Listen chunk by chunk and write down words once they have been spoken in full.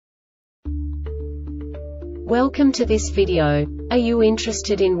Welcome to this video. Are you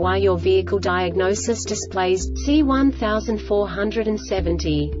interested in why your vehicle diagnosis displays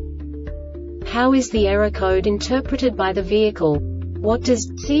C1470? How is the error code interpreted by the vehicle? What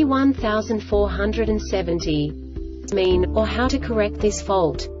does C1470 mean, or how to correct this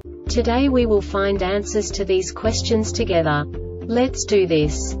fault? Today we will find answers to these questions together. Let's do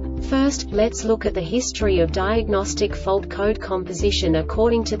this. First, let's look at the history of diagnostic fault code composition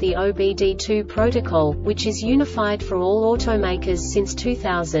according to the OBD2 protocol, which is unified for all automakers since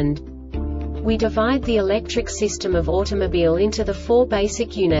 2000. We divide the electric system of automobile into the four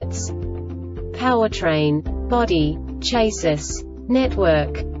basic units: powertrain, body, chassis,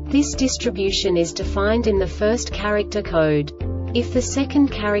 network. This distribution is defined in the first character code. If the second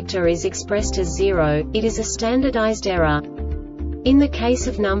character is expressed as 0, it is a standardized error. In the case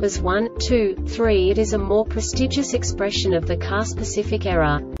of numbers 1, 2, 3, it is a more prestigious expression of the car-specific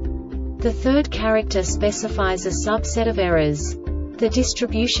error. The third character specifies a subset of errors. The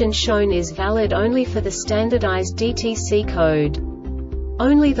distribution shown is valid only for the standardized DTC code.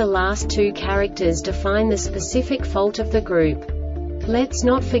 Only the last two characters define the specific fault of the group. Let's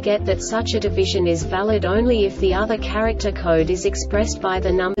not forget that such a division is valid only if the other character code is expressed by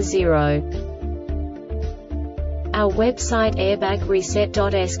the number 0. Our website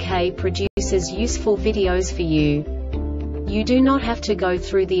airbagreset.sk produces useful videos for you. You do not have to go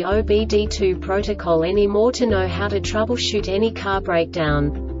through the OBD2 protocol anymore to know how to troubleshoot any car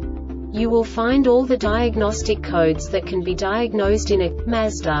breakdown. You will find all the diagnostic codes that can be diagnosed in a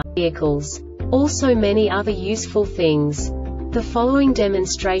Mazda vehicles. Also many other useful things. The following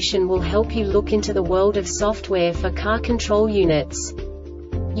demonstration will help you look into the world of software for car control units.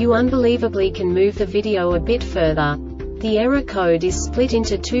 You unbelievably can move the video a bit further. The error code is split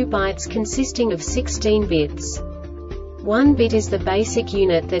into 2 bytes consisting of 16 bits. 1 bit is the basic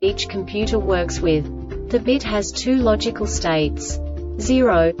unit that each computer works with. The bit has 2 logical states: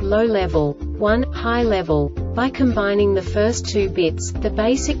 0, low level, 1, high level. By combining the first 2 bits, the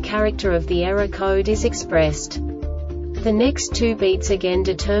basic character of the error code is expressed. The next 2 beats again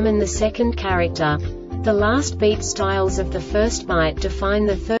determine the second character. The last beat styles of the first byte define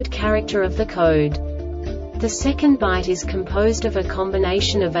the third character of the code. The second byte is composed of a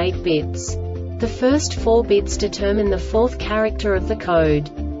combination of 8 bits. The first 4 bits determine the fourth character of the code.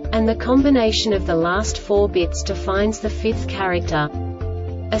 And the combination of the last 4 bits defines the fifth character.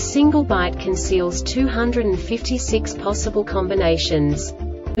 A single byte conceals 256 possible combinations.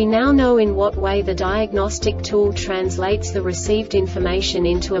 We now know in what way the diagnostic tool translates the received information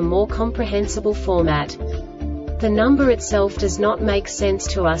into a more comprehensible format. The number itself does not make sense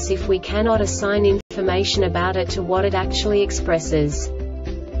to us if we cannot assign information about it to what it actually expresses.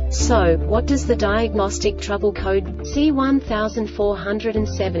 So, what does the Diagnostic Trouble Code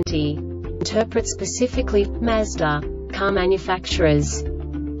C1470 interpret specifically for Mazda car manufacturers?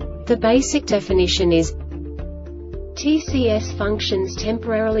 The basic definition is TCS functions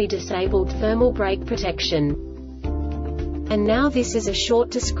temporarily disabled thermal brake protection. And now this is a short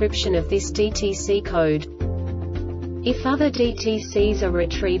description of this DTC code. If other DTCs are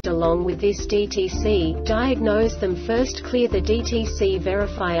retrieved along with this DTC, diagnose them first. Clear the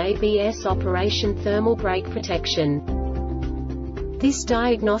DTC.VERIFY ABS operation thermal brake protection. This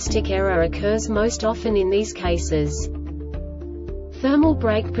diagnostic error occurs most often in these cases: thermal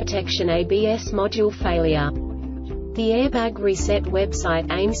brake protection ABS module failure. The Airbag Reset website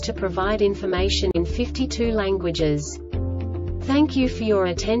aims to provide information in 52 languages. Thank you for your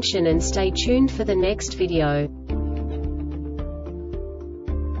attention and stay tuned for the next video.